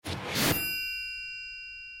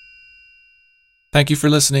Thank you for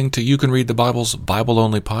listening to You Can Read the Bible's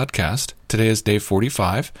Bible-Only podcast. Today is day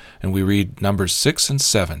 45, and we read Numbers 6 and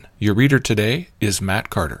 7. Your reader today is Matt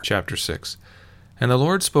Carter. Chapter 6. And the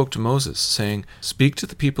Lord spoke to Moses, saying, Speak to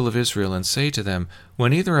the people of Israel, and say to them,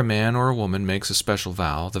 When either a man or a woman makes a special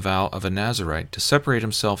vow, the vow of a Nazirite, to separate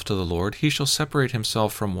himself to the Lord, he shall separate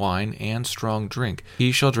himself from wine and strong drink.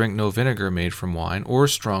 He shall drink no vinegar made from wine or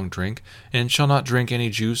strong drink, and shall not drink any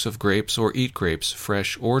juice of grapes or eat grapes,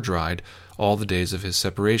 fresh or dried. All the days of his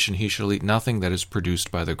separation he shall eat nothing that is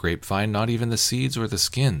produced by the grapevine, not even the seeds or the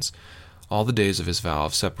skins. All the days of his vow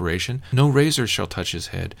of separation, no razor shall touch his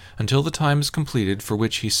head, until the time is completed for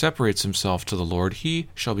which he separates himself to the Lord. He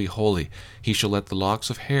shall be holy. He shall let the locks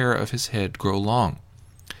of hair of his head grow long.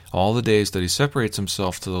 All the days that he separates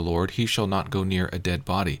himself to the Lord, he shall not go near a dead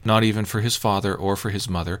body, not even for his father or for his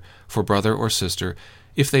mother, for brother or sister.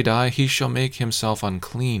 If they die, he shall make himself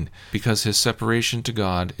unclean, because his separation to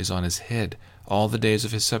God is on his head. All the days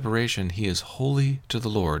of his separation he is holy to the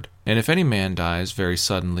Lord. And if any man dies very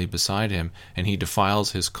suddenly beside him, and he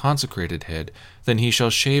defiles his consecrated head, then he shall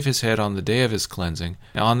shave his head on the day of his cleansing.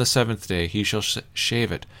 On the 7th day he shall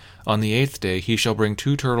shave it. On the 8th day he shall bring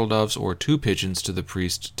 2 turtle doves or 2 pigeons to the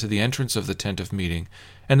priest to the entrance of the tent of meeting.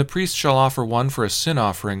 And the priest shall offer one for a sin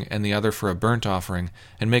offering and the other for a burnt offering,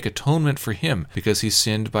 and make atonement for him, because he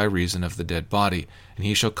sinned by reason of the dead body. And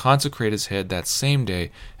he shall consecrate his head that same day,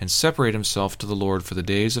 and separate himself to the Lord for the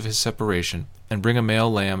days of his separation, and bring a male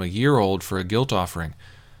lamb a year old for a guilt offering.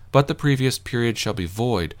 But the previous period shall be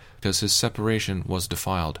void, because his separation was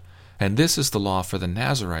defiled. And this is the law for the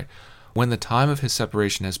Nazirite. When the time of his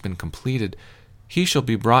separation has been completed, he shall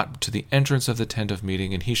be brought to the entrance of the tent of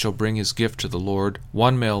meeting, and he shall bring his gift to the Lord,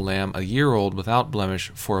 1 male lamb a year old without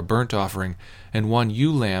blemish for a burnt offering, and 1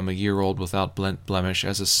 ewe lamb a year old without blemish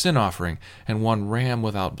as a sin offering, and 1 ram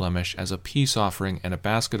without blemish as a peace offering, and a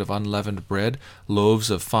basket of unleavened bread, loaves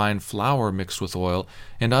of fine flour mixed with oil,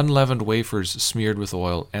 and unleavened wafers smeared with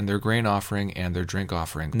oil, and their grain offering and their drink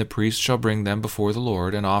offering. And the priest shall bring them before the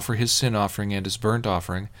Lord, and offer his sin offering and his burnt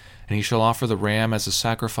offering, and he shall offer the ram as a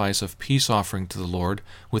sacrifice of peace offering to the Lord,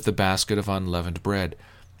 with the basket of unleavened bread.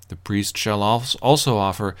 The priest shall also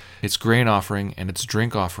offer its grain offering and its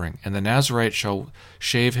drink offering, and the Nazirite shall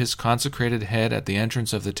shave his consecrated head at the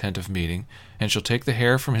entrance of the tent of meeting, and shall take the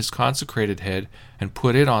hair from his consecrated head, and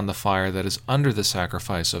put it on the fire that is under the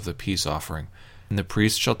sacrifice of the peace offering. And the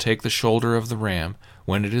priest shall take the shoulder of the ram,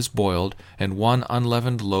 when it is boiled, and 1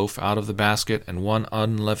 unleavened loaf out of the basket, and 1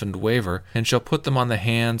 unleavened wafer, and shall put them on the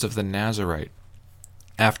hands of the Nazirite,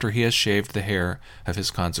 after he has shaved the hair of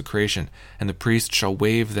his consecration, and the priest shall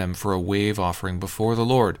wave them for a wave offering before the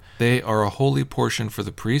Lord. They are a holy portion for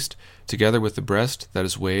the priest, together with the breast that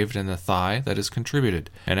is waved and the thigh that is contributed.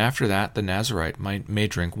 And after that the Nazirite may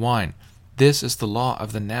drink wine. This is the law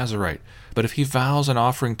of the Nazirite. But if he vows an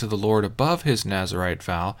offering to the Lord above his Nazirite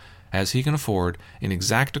vow, as he can afford, in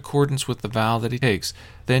exact accordance with the vow that he takes,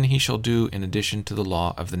 then he shall do in addition to the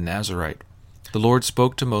law of the Nazirite. The Lord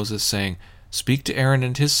spoke to Moses, saying, Speak to Aaron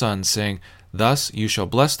and his sons, saying, Thus you shall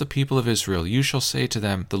bless the people of Israel. You shall say to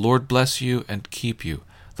them, The Lord bless you and keep you.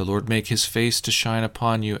 The Lord make his face to shine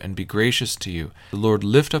upon you and be gracious to you. The Lord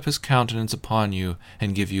lift up his countenance upon you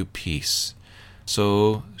and give you peace.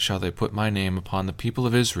 So shall they put my name upon the people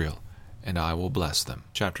of Israel, and I will bless them.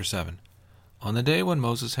 Chapter 7. On the day when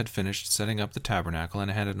Moses had finished setting up the tabernacle,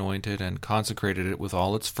 and had anointed and consecrated it with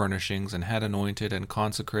all its furnishings, and had anointed and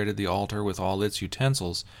consecrated the altar with all its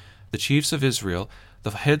utensils, the chiefs of Israel,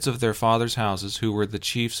 the heads of their fathers' houses, who were the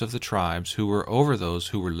chiefs of the tribes, who were over those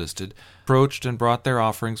who were listed, approached and brought their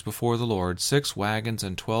offerings before the Lord, 6 wagons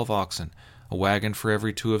and 12 oxen, a wagon for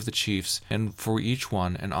every 2 of the chiefs, and for each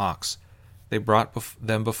one an ox. They brought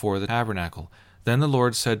them before the tabernacle. Then the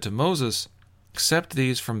Lord said to Moses, Accept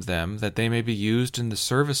these from them, that they may be used in the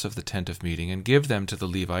service of the tent of meeting, and give them to the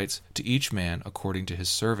Levites, to each man according to his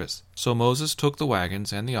service. So Moses took the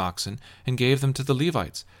wagons and the oxen, and gave them to the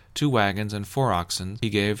Levites. 2 wagons and 4 oxen he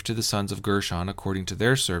gave to the sons of Gershon according to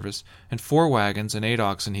their service, and 4 wagons and 8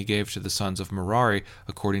 oxen he gave to the sons of Merari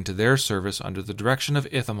according to their service, under the direction of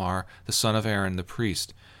Ithamar, the son of Aaron the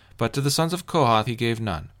priest. But to the sons of Kohath he gave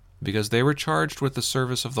none, because they were charged with the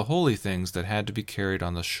service of the holy things that had to be carried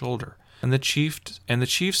on the shoulder. And the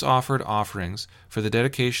chiefs offered offerings for the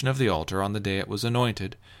dedication of the altar on the day it was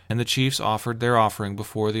anointed, and the chiefs offered their offering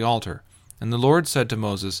before the altar. And the Lord said to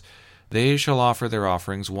Moses, They shall offer their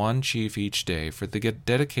offerings 1 chief each day for the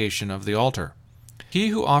dedication of the altar. He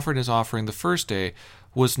who offered his offering the first day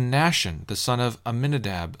was Nahshon, the son of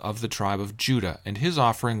Amminadab of the tribe of Judah, and his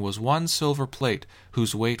offering was 1 silver plate,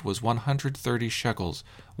 whose weight was 130 shekels,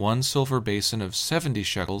 1 silver basin of 70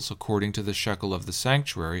 shekels, according to the shekel of the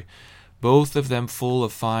sanctuary, both of them full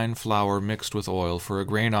of fine flour mixed with oil for a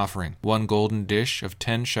grain offering, 1 golden dish of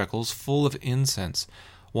 10 shekels full of incense,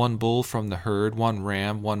 1 bull from the herd, 1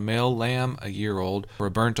 ram, 1 male lamb a year old for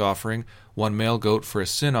a burnt offering, 1 male goat for a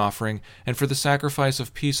sin offering, and for the sacrifice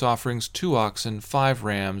of peace offerings 2 oxen, 5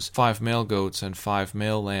 rams, 5 male goats, and 5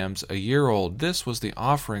 male lambs a year old. This was the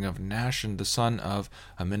offering of Nashon the son of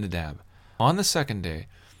Amminadab. On the second day,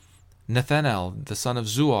 Nethanel the son of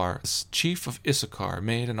Zuar, chief of Issachar,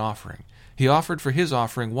 made an offering. He offered for his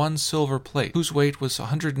offering 1 silver plate, whose weight was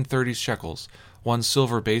 130 shekels, 1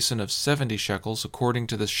 silver basin of 70 shekels, according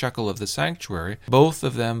to the shekel of the sanctuary, both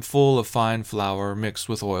of them full of fine flour mixed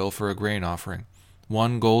with oil for a grain offering,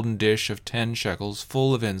 1 golden dish of 10 shekels,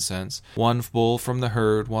 full of incense, 1 bull from the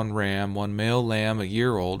herd, 1 ram, 1 male lamb a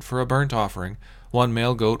year old for a burnt offering, 1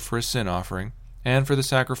 male goat for a sin offering, and for the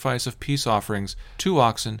sacrifice of peace offerings 2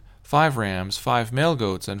 oxen, 5 rams, 5 male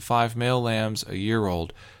goats, and 5 male lambs a year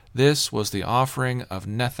old. This was the offering of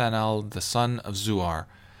Nethanel the son of Zuar.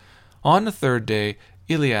 On the third day,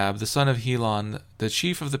 Eliab the son of Helon, the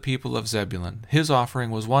chief of the people of Zebulun, his offering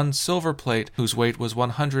was 1 silver plate, whose weight was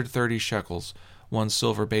 130 shekels, 1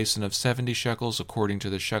 silver basin of 70 shekels, according to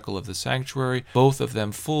the shekel of the sanctuary, both of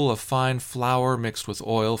them full of fine flour mixed with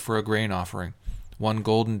oil for a grain offering, 1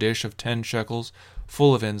 golden dish of 10 shekels,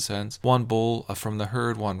 full of incense, 1 bull from the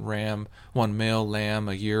herd, 1 ram, 1 male lamb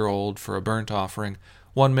a year old for a burnt offering,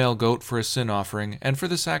 1 male goat for a sin offering, and for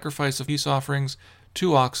the sacrifice of peace offerings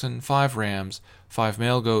 2 oxen, 5 rams, 5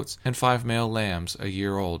 male goats, and 5 male lambs a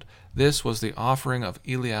year old. This was the offering of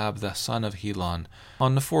Eliab the son of Helon.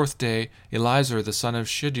 On the fourth day, Elizur the son of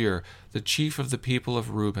Shedeur, the chief of the people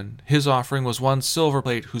of Reuben, his offering was 1 silver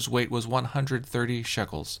plate, whose weight was 130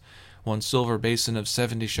 shekels, 1 silver basin of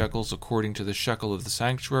 70 shekels, according to the shekel of the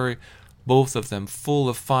sanctuary, both of them full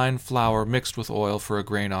of fine flour mixed with oil for a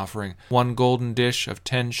grain offering, 1 golden dish of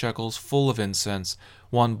 10 shekels, full of incense,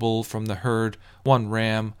 1 bull from the herd, 1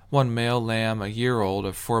 ram, 1 male lamb a year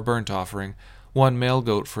old for a burnt offering, 1 male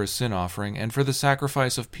goat for a sin offering, and for the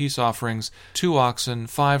sacrifice of peace offerings 2 oxen,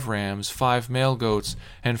 5 rams, 5 male goats,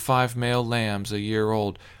 and 5 male lambs a year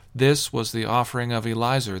old. This was the offering of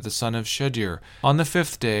Elizur the son of Shedeur. On the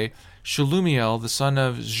fifth day, Shelumiel the son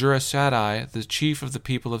of Zurishaddai, the chief of the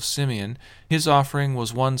people of Simeon, his offering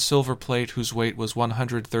was 1 silver plate, whose weight was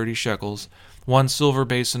 130 shekels, 1 silver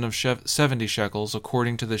basin of 70 shekels,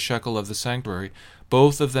 according to the shekel of the sanctuary,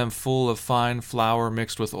 both of them full of fine flour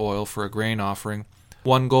mixed with oil for a grain offering,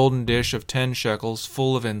 1 golden dish of 10 shekels,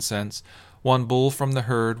 full of incense, 1 bull from the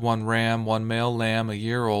herd, 1 ram, 1 male lamb a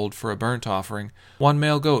year old for a burnt offering, 1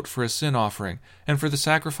 male goat for a sin offering, and for the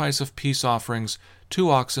sacrifice of peace offerings 2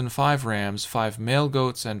 oxen, 5 rams, 5 male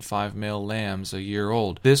goats, and 5 male lambs a year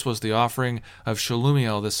old. This was the offering of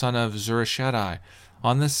Shelumiel the son of Zurishaddai.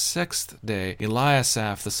 On the sixth day,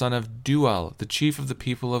 Eliasaph the son of Deuel, the chief of the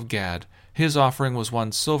people of Gad, his offering was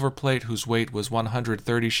 1 silver plate, whose weight was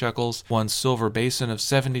 130 shekels, 1 silver basin of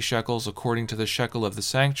 70 shekels, according to the shekel of the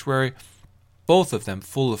sanctuary, both of them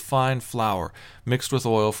full of fine flour mixed with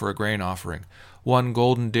oil for a grain offering, 1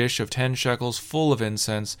 golden dish of 10 shekels, full of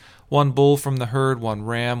incense, 1 bull from the herd, 1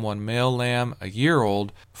 ram, 1 male lamb a year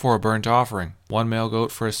old for a burnt offering, 1 male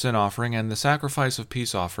goat for a sin offering, and the sacrifice of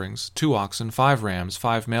peace offerings 2 oxen, 5 rams,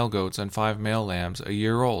 5 male goats, and 5 male lambs a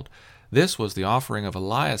year old. This was the offering of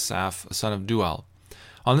Eliasaph the son of Deuel.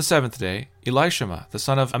 On the seventh day, Elishama the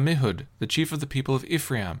son of Ammihud, the chief of the people of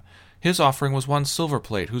Ephraim, his offering was 1 silver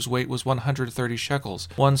plate, whose weight was 130 shekels,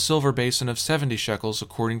 1 silver basin of 70 shekels,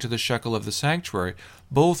 according to the shekel of the sanctuary,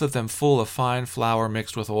 both of them full of fine flour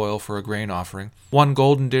mixed with oil for a grain offering, 1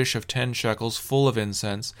 golden dish of 10 shekels, full of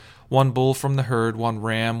incense, 1 bull from the herd, 1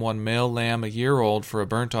 ram, 1 male lamb a year old for a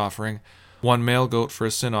burnt offering, 1 male goat for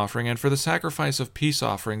a sin offering, and for the sacrifice of peace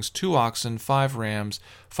offerings 2 oxen, 5 rams,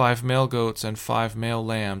 5 male goats, and 5 male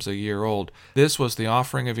lambs a year old. This was the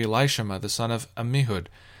offering of Elishama the son of Ammihud.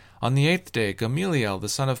 On the eighth day, Gamaliel the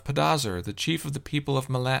son of Pedazur, the chief of the people of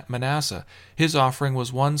Manasseh, his offering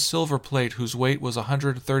was 1 silver plate, whose weight was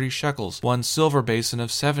 130 shekels, 1 silver basin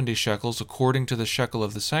of 70 shekels, according to the shekel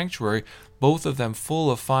of the sanctuary, both of them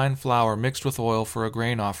full of fine flour mixed with oil for a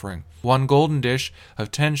grain offering, 1 golden dish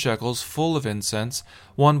of 10 shekels, full of incense,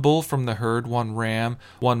 1 bull from the herd, 1 ram,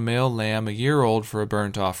 1 male lamb a year old for a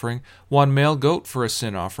burnt offering, 1 male goat for a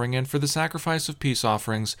sin offering, and for the sacrifice of peace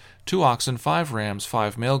offerings 2 oxen, 5 rams,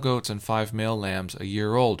 5 male goats, and 5 male lambs a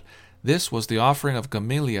year old. This was the offering of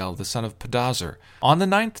Gamaliel the son of Pedazur. On the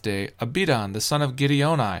ninth day, Abidan the son of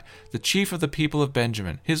Gideoni, the chief of the people of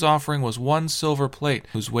Benjamin, his offering was 1 silver plate,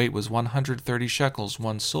 whose weight was 130 shekels,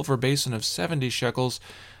 1 silver basin of 70 shekels,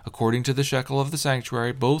 according to the shekel of the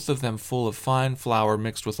sanctuary, both of them full of fine flour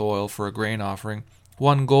mixed with oil for a grain offering,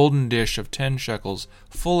 1 golden dish of 10 shekels,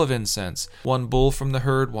 full of incense, 1 bull from the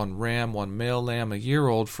herd, 1 ram, 1 male lamb a year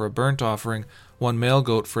old for a burnt offering, 1 male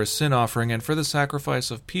goat for a sin offering, and for the sacrifice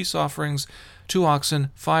of peace offerings, 2 oxen,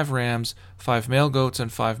 5 rams, 5 male goats,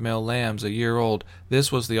 and 5 male lambs a year old.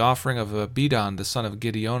 This was the offering of Abidan the son of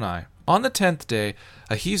Gideoni. On the 10th day,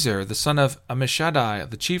 Ahiezer the son of Ammishaddai,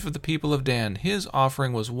 the chief of the people of Dan, his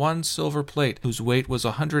offering was 1 silver plate, whose weight was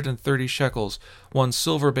 130 shekels, 1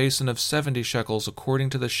 silver basin of 70 shekels, according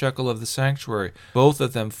to the shekel of the sanctuary, both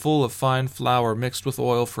of them full of fine flour mixed with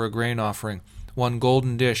oil for a grain offering, 1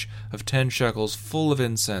 golden dish of 10 shekels, full of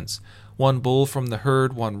incense, 1 bull from the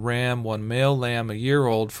herd, 1 ram, 1 male lamb a year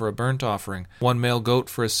old for a burnt offering, 1 male goat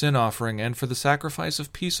for a sin offering, and for the sacrifice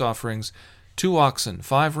of peace offerings, 2 oxen,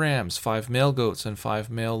 5 rams, 5 male goats, and 5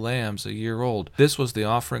 male lambs a year old. This was the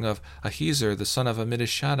offering of Ahiezer the son of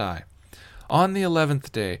Ammishaddai. On the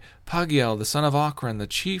 11th day, Pagiel the son of Ochran, the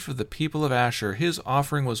chief of the people of Asher, his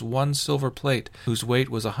offering was 1 silver plate, whose weight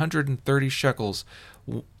was 130 shekels,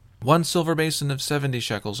 1 silver basin of 70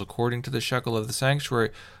 shekels, according to the shekel of the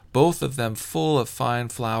sanctuary, both of them full of fine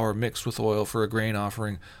flour mixed with oil for a grain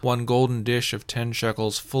offering, 1 golden dish of 10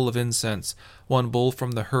 shekels, full of incense, 1 bull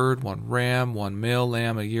from the herd, 1 ram, 1 male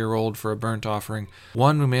lamb a year old for a burnt offering,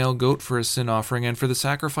 1 male goat for a sin offering, and for the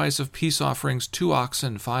sacrifice of peace offerings, 2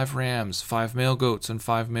 oxen, 5 rams, 5 male goats, and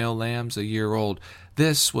 5 male lambs a year old.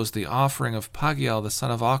 This was the offering of Pagiel the son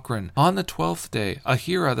of Ochran. On the 12th day,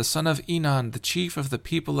 Ahira the son of Enan, the chief of the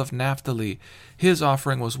people of Naphtali, his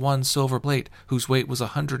offering was 1 silver plate, whose weight was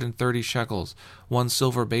 130 shekels, 1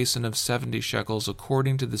 silver basin of 70 shekels,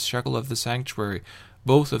 according to the shekel of the sanctuary,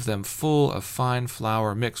 both of them full of fine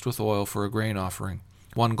flour mixed with oil for a grain offering,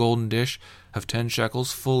 1 golden dish of 10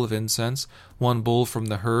 shekels, full of incense, 1 bull from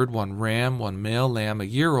the herd, 1 ram, 1 male lamb a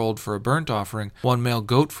year old for a burnt offering, 1 male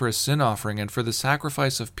goat for a sin offering, and for the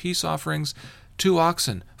sacrifice of peace offerings, 2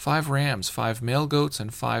 oxen, 5 rams, 5 male goats,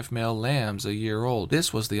 and 5 male lambs a year old.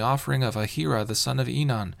 This was the offering of Ahira the son of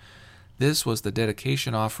Enan. This was the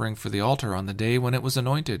dedication offering for the altar on the day when it was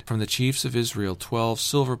anointed. From the chiefs of Israel, 12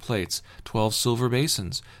 silver plates, 12 silver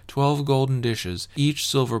basins, 12 golden dishes. Each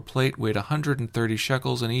silver plate weighed 130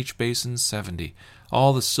 shekels, and each basin 70.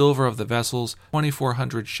 All the silver of the vessels,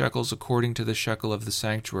 2,400 shekels, according to the shekel of the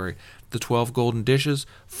sanctuary. The 12 golden dishes,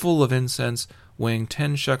 full of incense, weighing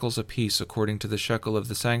 10 shekels apiece, according to the shekel of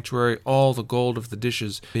the sanctuary, all the gold of the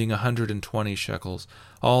dishes being 120 shekels.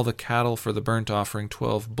 All the cattle for the burnt offering,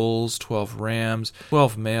 12 bulls, 12 rams,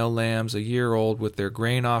 12 male lambs a year old with their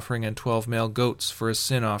grain offering, and 12 male goats for a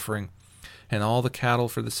sin offering. And all the cattle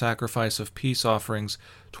for the sacrifice of peace offerings,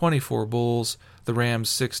 24 bulls, the rams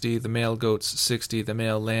 60, the male goats 60, the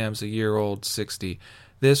male lambs a year old 60.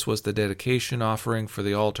 This was the dedication offering for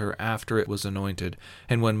the altar after it was anointed.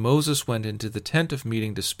 And when Moses went into the tent of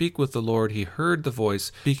meeting to speak with the Lord, he heard the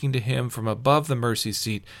voice speaking to him from above the mercy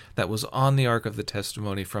seat that was on the ark of the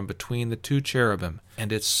testimony, from between the 2 cherubim,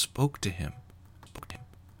 and it spoke to him.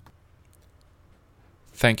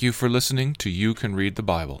 Thank you for listening to You Can Read the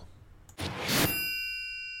Bible.